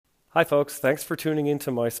Hi, folks. Thanks for tuning in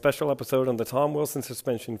to my special episode on the Tom Wilson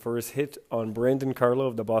suspension for his hit on Brandon Carlo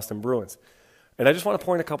of the Boston Bruins. And I just want to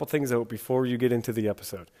point a couple things out before you get into the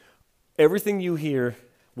episode. Everything you hear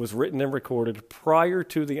was written and recorded prior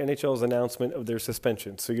to the NHL's announcement of their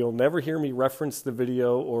suspension. So you'll never hear me reference the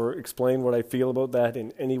video or explain what I feel about that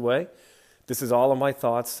in any way. This is all of my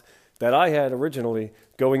thoughts that I had originally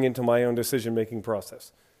going into my own decision-making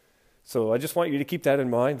process. So I just want you to keep that in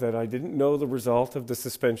mind, that I didn't know the result of the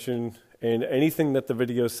suspension and anything that the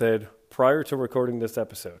video said prior to recording this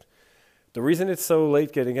episode. The reason it's so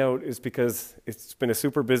late getting out is because it's been a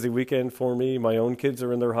super busy weekend for me. My own kids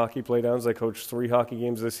are in their hockey playdowns. I coached 3 hockey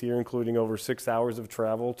games this year, including over 6 hours of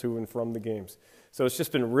travel to and from the games. So it's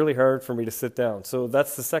just been really hard for me to sit down. So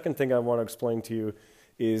that's the second thing I want to explain to you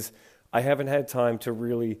is I haven't had time to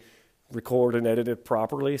really record and edit it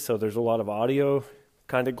properly. So there's a lot of audio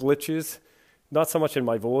kind of glitches, not so much in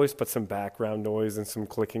my voice, but some background noise and some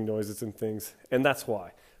clicking noises and things. And that's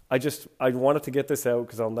why. I wanted to get this out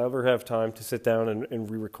because I'll never have time to sit down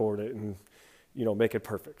and re-record it and, make it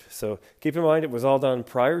perfect. So keep in mind it was all done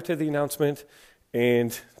prior to the announcement,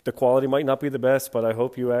 and the quality might not be the best, but I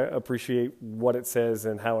hope you appreciate what it says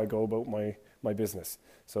and how I go about my business.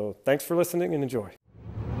 So thanks for listening and enjoy.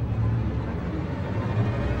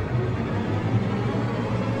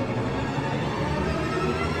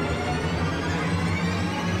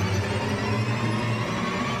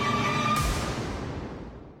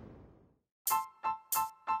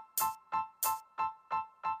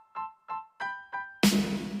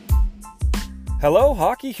 Hello,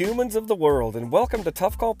 hockey humans of the world, and welcome to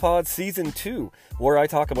Tough Call Pod Season 2, where I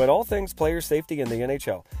talk about all things player safety in the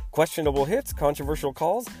NHL. Questionable hits, controversial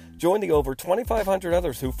calls. Join the over 2,500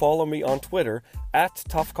 others who follow me on Twitter,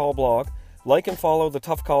 @ToughCallBlog. Like and follow the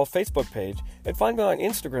Tough Call Facebook page, and find me on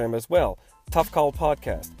Instagram as well, Tough Call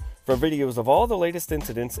Podcast, for videos of all the latest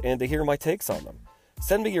incidents and to hear my takes on them.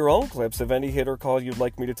 Send me your own clips of any hit or call you'd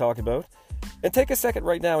like me to talk about. And take a second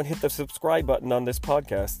right now and hit the subscribe button on this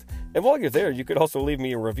podcast. And while you're there, you could also leave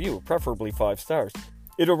me a review, preferably 5 stars.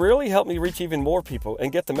 It'll really help me reach even more people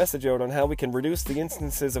and get the message out on how we can reduce the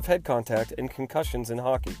instances of head contact and concussions in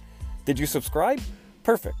hockey. Did you subscribe?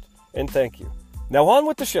 Perfect. And thank you. Now on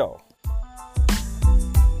with the show.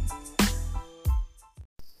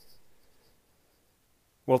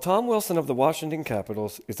 Well, Tom Wilson of the Washington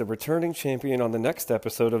Capitals is a returning champion on the next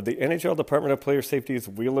episode of the NHL Department of Player Safety's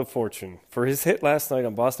Wheel of Fortune for his hit last night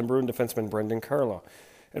on Boston Bruin defenseman Brandon Carlo.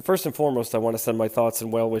 And first and foremost, I want to send my thoughts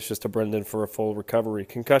and well wishes to Brendan for a full recovery.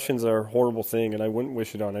 Concussions are a horrible thing, and I wouldn't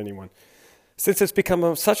wish it on anyone. Since it's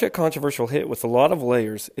become such a controversial hit with a lot of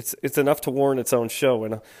layers, it's enough to warrant its own show,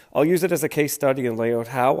 and I'll use it as a case study and lay out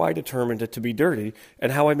how I determined it to be dirty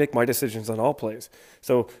and how I make my decisions on all plays.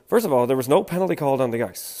 So, first of all, there was no penalty called on the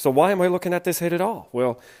ice. So why am I looking at this hit at all?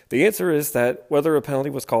 Well, the answer is that whether a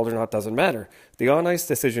penalty was called or not doesn't matter. The on-ice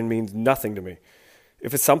decision means nothing to me.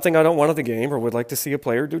 If it's something I don't want of the game or would like to see a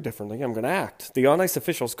player do differently, I'm going to act. The on-ice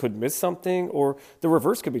officials could miss something, or the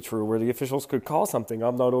reverse could be true, where the officials could call something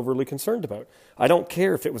I'm not overly concerned about. I don't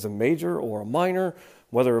care if it was a major or a minor,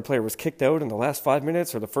 whether a player was kicked out in the last 5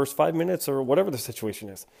 minutes or the first 5 minutes or whatever the situation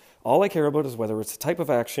is. All I care about is whether it's a type of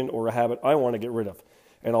action or a habit I want to get rid of.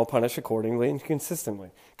 And I'll punish accordingly and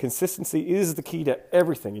consistently. Consistency is the key to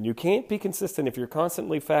everything, and you can't be consistent if you're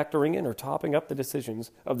constantly factoring in or topping up the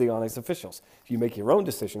decisions of the on-ice officials. You make your own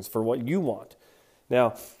decisions for what you want.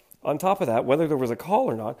 Now, on top of that, whether there was a call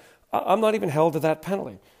or not, I'm not even held to that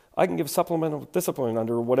penalty. I can give supplemental discipline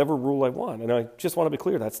under whatever rule I want, and I just want to be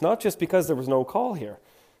clear, that's not just because there was no call here.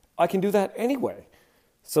 I can do that anyway.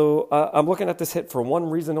 So I'm looking at this hit for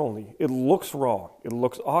one reason only. It looks wrong. It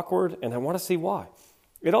looks awkward, and I want to see why.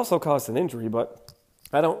 It also caused an injury, but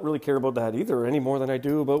I don't really care about that either any more than I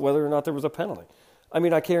do about whether or not there was a penalty. I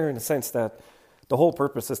mean, I care in the sense that the whole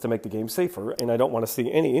purpose is to make the game safer, and I don't want to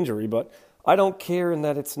see any injury, but I don't care in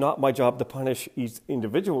that it's not my job to punish each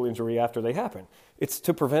individual injury after they happen. It's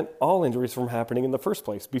to prevent all injuries from happening in the first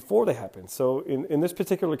place, before they happen. So in this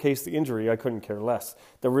particular case, the injury, I couldn't care less.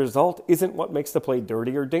 The result isn't what makes the play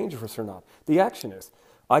dirty or dangerous or not. The action is.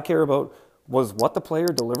 I care about was what the player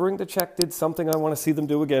delivering the check did something I want to see them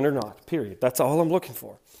do again or not, period. That's all I'm looking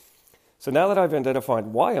for. So now that I've identified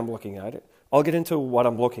why I'm looking at it, I'll get into what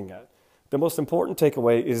I'm looking at. The most important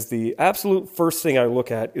takeaway is the absolute first thing I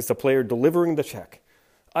look at is the player delivering the check.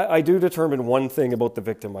 I do determine one thing about the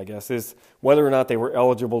victim, I guess, is whether or not they were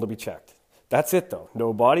eligible to be checked. That's it, though.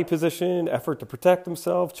 No body position, effort to protect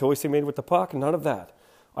himself, choice he made with the puck, none of that.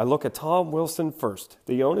 I look at Tom Wilson first.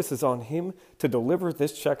 The onus is on him to deliver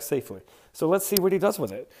this check safely. So let's see what he does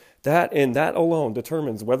with it. That and that alone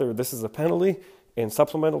determines whether this is a penalty and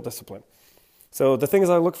supplemental discipline. So the things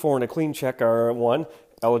I look for in a clean check are 1,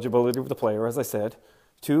 eligibility of the player, as I said.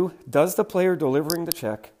 2, does the player delivering the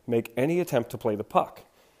check make any attempt to play the puck?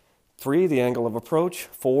 3, the angle of approach.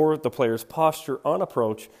 4, the player's posture on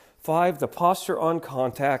approach. 5, the posture on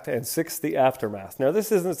contact. And 6, the aftermath. Now,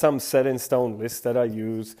 this isn't some set-in-stone list that I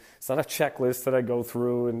use. It's not a checklist that I go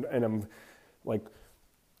through and I'm like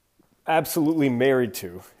absolutely married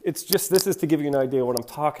to. It's just, this is to give you an idea of what I'm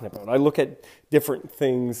talking about. I look at different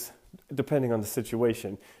things depending on the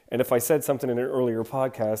situation. And if I said something in an earlier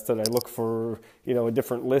podcast that I look for, a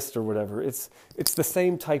different list or whatever, it's the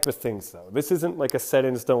same type of things though. This isn't like a set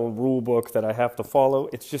in stone rule book that I have to follow.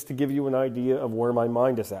 It's just to give you an idea of where my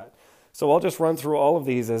mind is at. So I'll just run through all of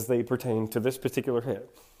these as they pertain to this particular hit.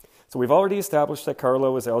 So we've already established that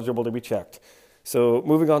Carlo is eligible to be checked. So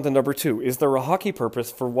moving on to number 2, is there a hockey purpose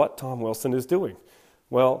for what Tom Wilson is doing?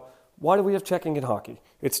 Well, why do we have checking in hockey?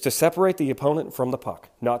 It's to separate the opponent from the puck,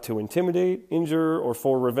 not to intimidate, injure, or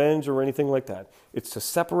for revenge or anything like that. It's to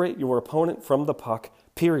separate your opponent from the puck,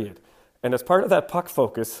 period. And as part of that puck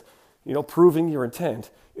focus, proving your intent,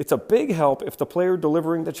 it's a big help if the player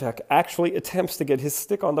delivering the check actually attempts to get his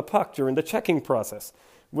stick on the puck during the checking process.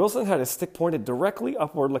 Wilson had his stick pointed directly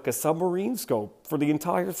upward like a submarine scope for the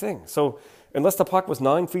entire thing. So unless the puck was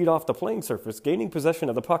 9 feet off the playing surface, gaining possession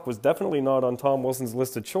of the puck was definitely not on Tom Wilson's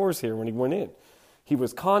list of chores here when he went in. He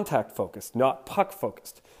was contact-focused, not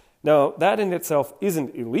puck-focused. Now, that in itself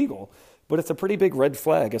isn't illegal, but it's a pretty big red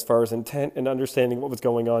flag as far as intent and understanding what was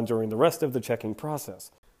going on during the rest of the checking process.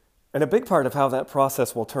 And a big part of how that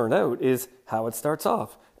process will turn out is how it starts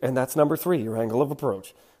off. And that's number 3, your angle of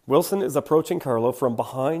approach. Wilson is approaching Carlo from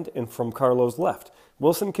behind and from Carlo's left.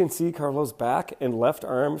 Wilson can see Carlo's back and left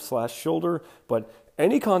arm/shoulder, but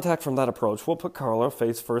any contact from that approach will put Carlo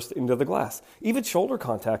face first into the glass. Even shoulder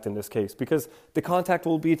contact in this case, because the contact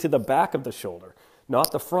will be to the back of the shoulder,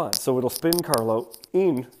 not the front. So it'll spin Carlo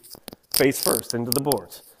in face first into the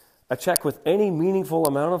boards. A check with any meaningful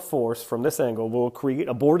amount of force from this angle will create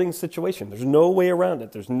a boarding situation. There's no way around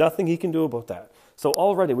it. There's nothing he can do about that. So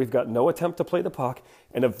already we've got no attempt to play the puck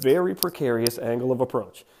and a very precarious angle of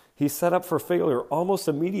approach. He's set up for failure almost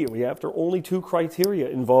immediately after only 2 criteria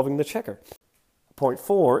involving the checker. Point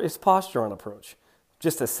 4 is posture on approach.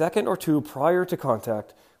 Just a second or 2 prior to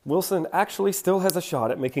contact, Wilson actually still has a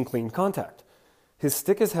shot at making clean contact. His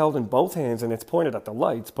stick is held in both hands and it's pointed at the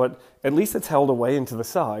lights, but at least it's held away and to the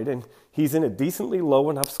side, and he's in a decently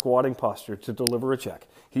low enough squatting posture to deliver a check.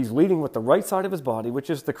 He's leading with the right side of his body,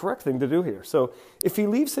 which is the correct thing to do here. So if he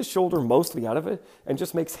leaves his shoulder mostly out of it and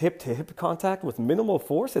just makes hip-to-hip contact with minimal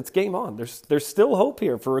force, it's game on. There's still hope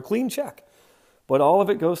here for a clean check. But all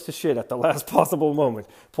of it goes to shit at the last possible moment.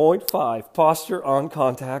 Point 5, posture on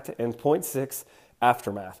contact, and point 6,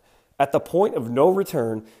 aftermath. At the point of no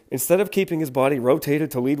return, instead of keeping his body rotated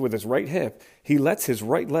to lead with his right hip, he lets his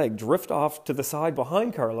right leg drift off to the side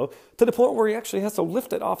behind Carlo to the point where he actually has to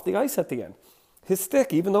lift it off the ice at the end. His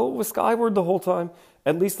stick, even though it was skyward the whole time,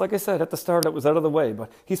 at least like I said at the start it was out of the way,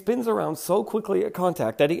 but he spins around so quickly at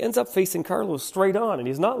contact that he ends up facing Carlo straight on, and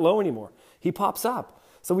he's not low anymore. He pops up.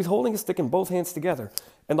 So he's holding his stick in both hands together,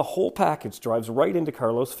 and the whole package drives right into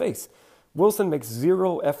Carlo's face. Wilson makes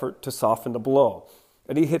zero effort to soften the blow.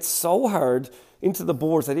 And he hits so hard into the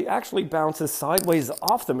boards that he actually bounces sideways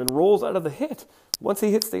off them and rolls out of the hit once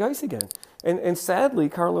he hits the ice again. And sadly,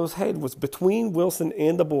 Carlo's head was between Wilson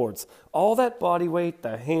and the boards. All that body weight,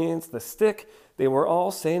 the hands, the stick, they were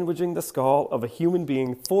all sandwiching the skull of a human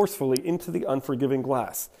being forcefully into the unforgiving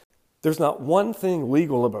glass. There's not one thing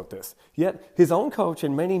legal about this. Yet his own coach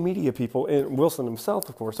and many media people, and Wilson himself,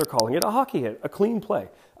 of course, are calling it a hockey hit, a clean play,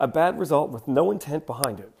 a bad result with no intent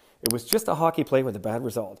behind it. It was just a hockey play with a bad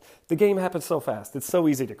result. The game happened so fast. It's so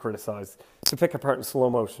easy to criticize, to pick apart in slow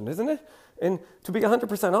motion, isn't it? And to be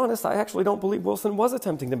 100% honest, I actually don't believe Wilson was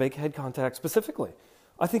attempting to make head contact specifically.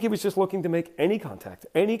 I think he was just looking to make any contact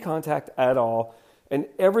at all, and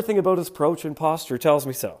everything about his approach and posture tells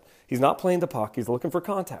me so. He's not playing the puck. He's looking for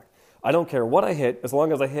contact. I don't care what I hit as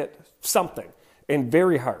long as I hit something, and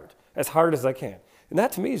very hard as I can. And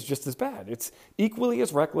that to me is just as bad. It's equally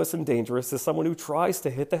as reckless and dangerous as someone who tries to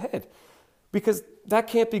hit the head, because that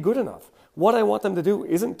can't be good enough. What I want them to do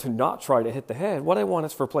isn't to not try to hit the head. What I want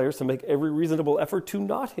is for players to make every reasonable effort to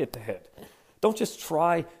not hit the head. Don't just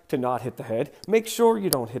try to not hit the head. Make sure you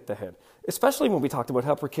don't hit the head, especially when we talked about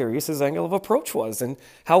how precarious his angle of approach was and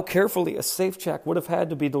how carefully a safe check would have had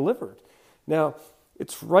to be delivered. Now,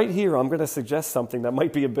 it's right here I'm going to suggest something that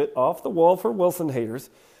might be a bit off the wall for Wilson haters.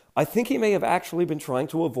 I think he may have actually been trying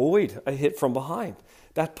to avoid a hit from behind.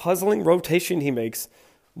 That puzzling rotation he makes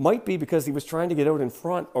might be because he was trying to get out in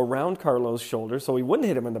front around Carlo's shoulder so he wouldn't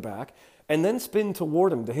hit him in the back and then spin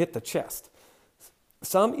toward him to hit the chest.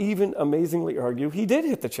 Some even amazingly argue he did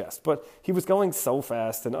hit the chest, but he was going so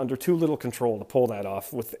fast and under too little control to pull that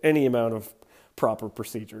off with any amount of proper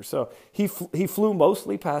procedure. So he flew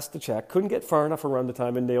mostly past the check, couldn't get far enough around the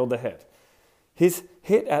time, and nailed the head. His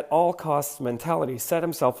hit at all costs mentality set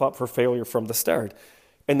himself up for failure from the start.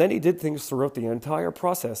 And then he did things throughout the entire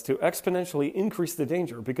process to exponentially increase the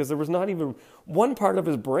danger, because there was not even one part of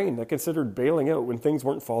his brain that considered bailing out when things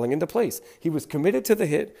weren't falling into place. He was committed to the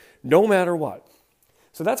hit no matter what.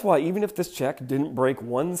 So that's why even if this check didn't break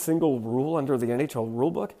one single rule under the NHL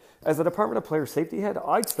rulebook, as a Department of Player Safety head,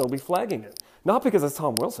 I'd still be flagging it. Not because it's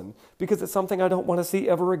Tom Wilson, because it's something I don't want to see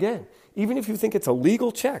ever again. Even if you think it's a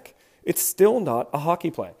legal check, it's still not a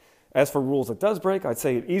hockey play. As for rules it does break, I'd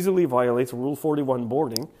say it easily violates Rule 41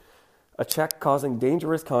 boarding, a check causing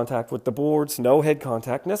dangerous contact with the boards, no head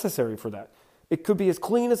contact necessary for that. It could be as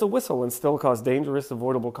clean as a whistle and still cause dangerous,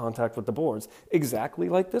 avoidable contact with the boards, exactly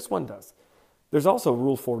like this one does. There's also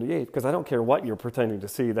Rule 48, because I don't care what you're pretending to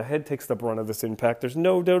see, the head takes the brunt of this impact, there's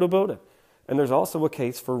no doubt about it. And there's also a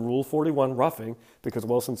case for Rule 41 roughing, because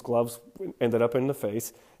Wilson's gloves ended up in the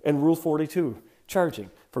face, and Rule 42, charging,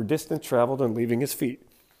 for distance traveled and leaving his feet.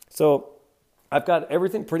 So I've got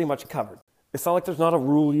everything pretty much covered. It's not like there's not a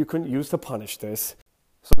rule you couldn't use to punish this.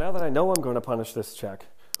 So now that I know I'm going to punish this check,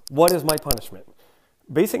 what is my punishment?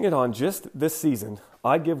 Basing it on just this season,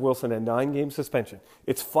 I'd give Wilson a 9-game suspension.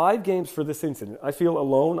 It's 5 games for this incident. I feel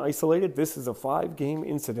alone, isolated. This is a 5-game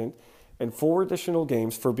incident and 4 additional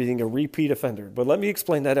games for being a repeat offender. But let me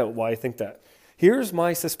explain that out, why I think that. Here's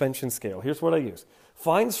my suspension scale. Here's what I use.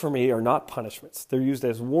 Fines for me are not punishments. They're used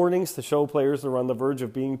as warnings to show players they're on the verge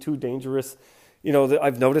of being too dangerous. You know,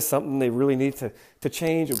 I've noticed something they really need to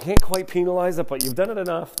change. You can't quite penalize it, but you've done it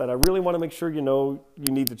enough that I really want to make sure you know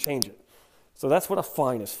you need to change it. So that's what a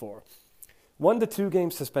fine is for. 1 to 2 game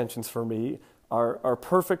suspensions for me are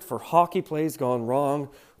perfect for hockey plays gone wrong,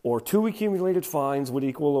 or 2 accumulated fines would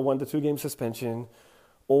equal a 1 to 2 game suspension,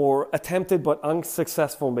 or attempted but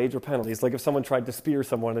unsuccessful major penalties, like if someone tried to spear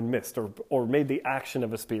someone and missed, or made the action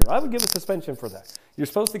of a spear. I would give a suspension for that. You're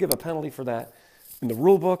supposed to give a penalty for that in the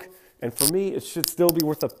rule book, and for me, it should still be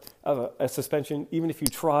worth a suspension, even if you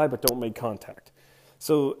try but don't make contact.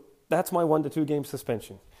 So that's my 1 to 2 game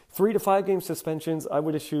suspension. 3 to 5 game suspensions I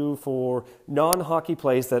would issue for non-hockey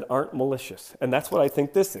plays that aren't malicious. And that's what I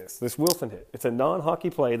think this is, this Wilson hit. It's a non-hockey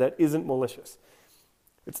play that isn't malicious.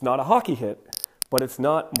 It's not a hockey hit, but it's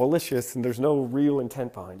not malicious and there's no real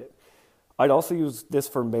intent behind it. I'd also use this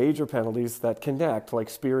for major penalties that connect, like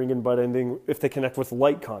spearing and butt ending, if they connect with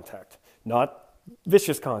light contact. Not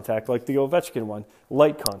vicious contact like the Ovechkin one,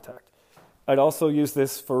 light contact. I'd also use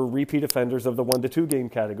this for repeat offenders of the 1 to 2 game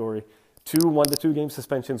category. 2 1 to 2 game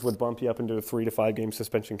suspensions would bump you up into a 3 to 5 game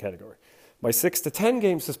suspension category. My 6 to 10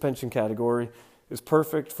 game suspension category is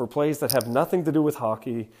perfect for plays that have nothing to do with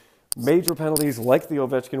hockey, major penalties like the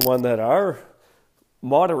Ovechkin one that are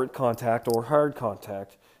moderate contact or hard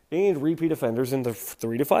contact, and repeat offenders in the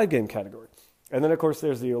 3 to 5 game category. And then, of course,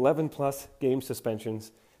 there's the 11 plus game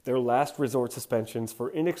suspensions. They're last resort suspensions for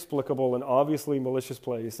inexplicable and obviously malicious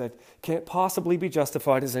plays that can't possibly be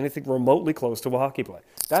justified as anything remotely close to a hockey play.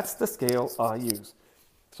 That's the scale I use.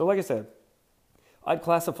 So like I said, I'd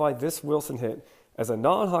classify this Wilson hit as a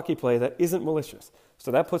non-hockey play that isn't malicious. So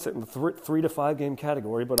that puts it in the 3 to 5 game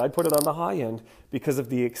category, but I'd put it on the high end because of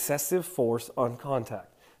the excessive force on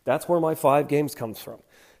contact. That's where my 5 games comes from.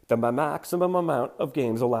 The maximum amount of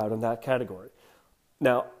games allowed in that category.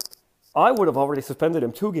 Now, I would have already suspended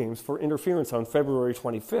him 2 games for interference on February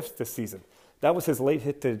 25th this season. That was his late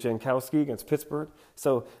hit to Jankowski against Pittsburgh.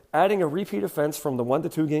 So adding a repeat offense from the 1 to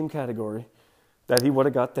 2 game category that he would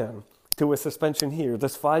have got then to a suspension here,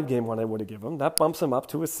 this 5 game one I would have given him, that bumps him up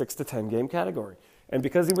to a 6 to 10 game category. And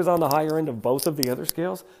because he was on the higher end of both of the other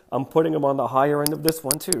scales, I'm putting him on the higher end of this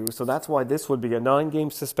one too. So that's why this would be a 9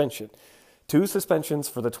 game suspension. 2 suspensions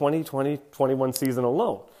for the 2020-21 season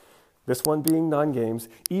alone. This one being 9 games,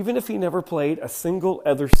 even if he never played a single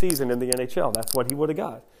other season in the NHL, that's what he would have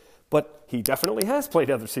got. But he definitely has played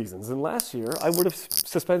other seasons, and last year I would have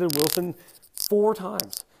suspended Wilson 4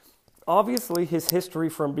 times. Obviously, his history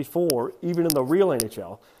from before, even in the real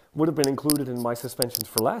NHL, would have been included in my suspensions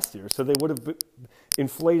for last year, so they would have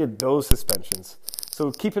inflated those suspensions. So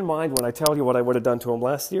keep in mind when I tell you what I would have done to him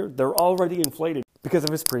last year, they're already inflated because of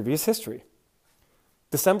his previous history.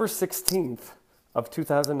 December 16th, of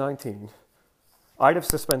 2019, I'd have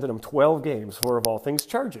suspended him 12 games for, of all things,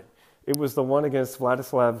 charging. It was the one against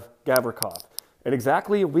Vladislav Gavrikov. And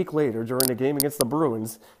exactly a week later, during a game against the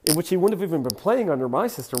Bruins, in which he wouldn't have even been playing under my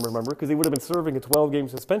system, remember, because he would have been serving a 12-game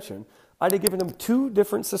suspension, I'd have given him 2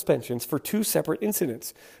 different suspensions for 2 separate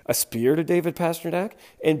incidents. A spear to David Pastrnak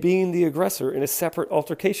and being the aggressor in a separate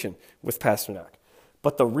altercation with Pastrnak.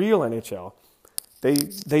 But the real NHL,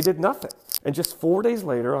 they did nothing. And just 4 days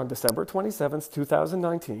later, on December 27th,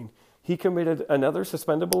 2019, he committed another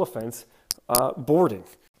suspendable offense, boarding.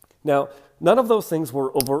 Now, none of those things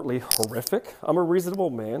were overtly horrific. I'm a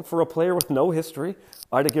reasonable man. For a player with no history,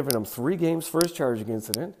 I'd have given him 3 games for his charging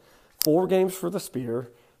incident, 4 games for the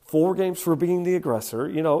spear, 4 games for being the aggressor.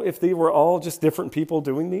 You know, if they were all just different people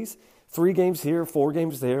doing these, 3 games here, 4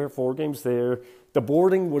 games there, 4 games there, the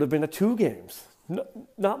boarding would have been 2 games. No,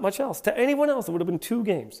 not much else. To anyone else, it would have been 2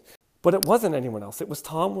 games. But it wasn't anyone else. It was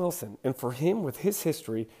Tom Wilson. And for him, with his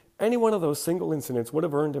history, any one of those single incidents would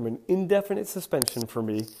have earned him an indefinite suspension for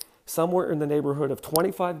me, somewhere in the neighborhood of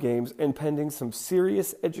 25 games and pending some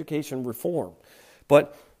serious education reform.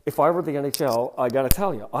 But if I were the NHL, I got to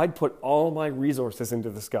tell you, I'd put all my resources into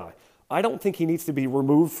this guy. I don't think he needs to be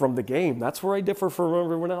removed from the game. That's where I differ from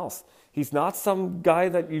everyone else. He's not some guy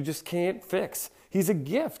that you just can't fix. He's a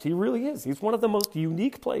gift. He really is. He's one of the most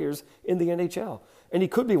unique players in the NHL. And he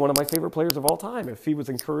could be one of my favorite players of all time if he was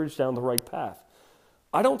encouraged down the right path.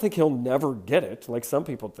 I don't think he'll never get it, like some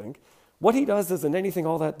people think. What he does isn't anything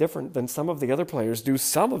all that different than some of the other players do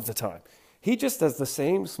some of the time. He just does the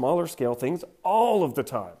same smaller scale things all of the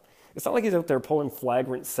time. It's not like he's out there pulling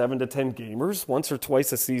flagrant 7 to 10 gamers once or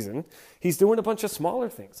twice a season. He's doing a bunch of smaller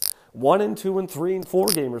things. 1 and 2 and 3 and 4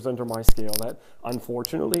 gamers under my scale that,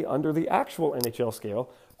 unfortunately, under the actual NHL scale,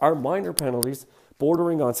 are minor penalties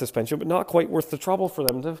bordering on suspension, but not quite worth the trouble for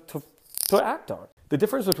them to act on. The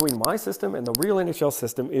difference between my system and the real NHL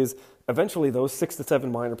system is eventually those 6 to 7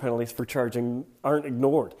 minor penalties for charging aren't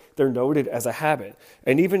ignored. They're noted as a habit.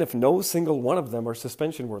 And even if no single one of them are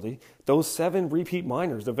suspension worthy, those 7 repeat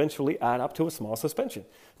minors eventually add up to a small suspension.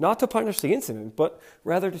 Not to punish the incident, but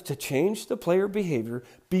rather to change the player behavior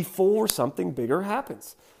before something bigger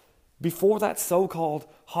happens. Before that so-called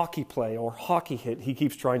hockey play or hockey hit he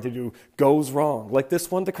keeps trying to do goes wrong, like this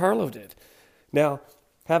one DeCarlo did. Now,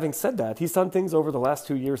 having said that, he's done things over the last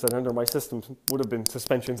 2 years that under my system would have been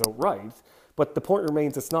suspensions outright, but the point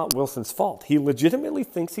remains it's not Wilson's fault. He legitimately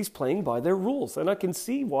thinks he's playing by their rules, and I can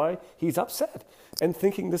see why he's upset and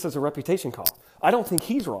thinking this is a reputation call. I don't think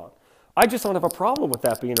he's wrong. I just don't have a problem with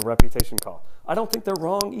that being a reputation call. I don't think they're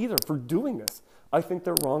wrong either for doing this. I think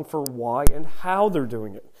they're wrong for why and how they're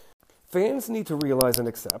doing it. Fans need to realize and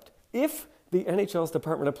accept, if the NHL's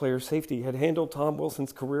Department of Player Safety had handled Tom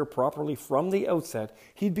Wilson's career properly from the outset,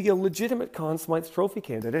 he'd be a legitimate Conn Smythe Trophy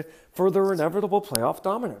candidate for their inevitable playoff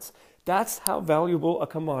dominance. That's how valuable a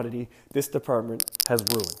commodity this department has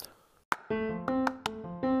ruined.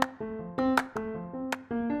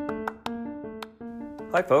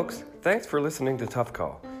 Hi folks, thanks for listening to Tough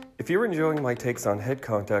Call. If you're enjoying my takes on head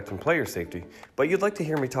contact and player safety, but you'd like to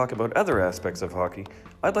hear me talk about other aspects of hockey,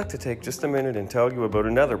 I'd like to take just a minute and tell you about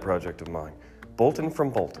another project of mine, Bolton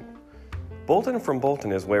from Bolton. Bolton from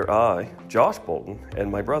Bolton is where I, Josh Bolton,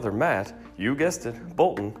 and my brother Matt, you guessed it,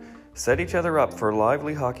 Bolton, set each other up for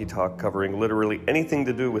lively hockey talk covering literally anything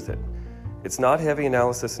to do with it. It's not heavy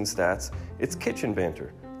analysis and stats, it's kitchen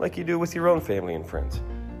banter, like you do with your own family and friends.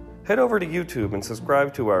 Head over to YouTube and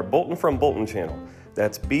subscribe to our Bolton from Bolton channel.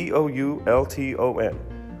 That's BOULTON.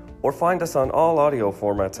 Or find us on all audio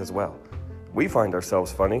formats as well. We find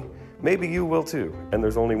ourselves funny. Maybe you will too. And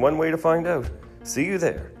there's only one way to find out. See you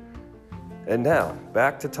there. And now,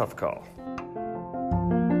 back to Tough Call.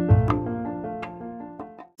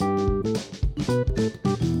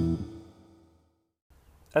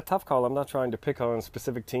 At Tough Call, I'm not trying to pick on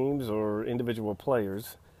specific teams or individual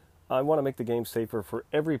players. I want to make the game safer for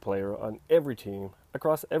every player on every team,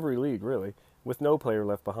 across every league really, with no player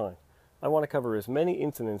left behind. I want to cover as many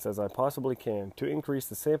incidents as I possibly can to increase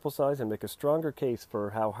the sample size and make a stronger case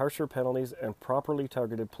for how harsher penalties and properly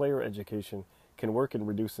targeted player education can work in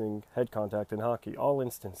reducing head contact in hockey, all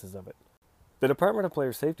instances of it. The Department of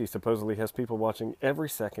Player Safety supposedly has people watching every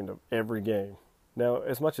second of every game. Now,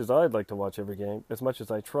 as much as I'd like to watch every game, as much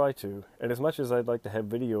as I try to, and as much as I'd like to have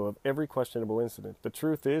video of every questionable incident, the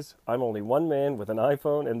truth is, I'm only one man with an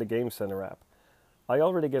iPhone and the Game Center app. I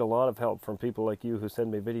already get a lot of help from people like you who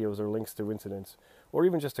send me videos or links to incidents, or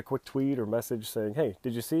even just a quick tweet or message saying, hey,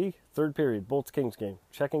 did you see? Third period, Bolts-Kings game,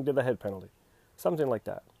 checking to the head penalty. Something like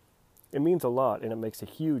that. It means a lot and it makes a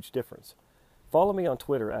huge difference. Follow me on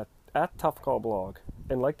Twitter at ToughCallBlog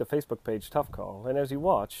and like the Facebook page Tough Call. And as you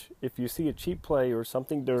watch, if you see a cheap play or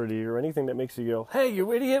something dirty or anything that makes you go, hey,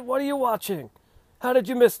 you idiot, what are you watching? How did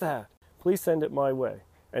you miss that? Please send it my way.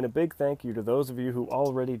 And a big thank you to those of you who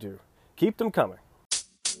already do. Keep them coming.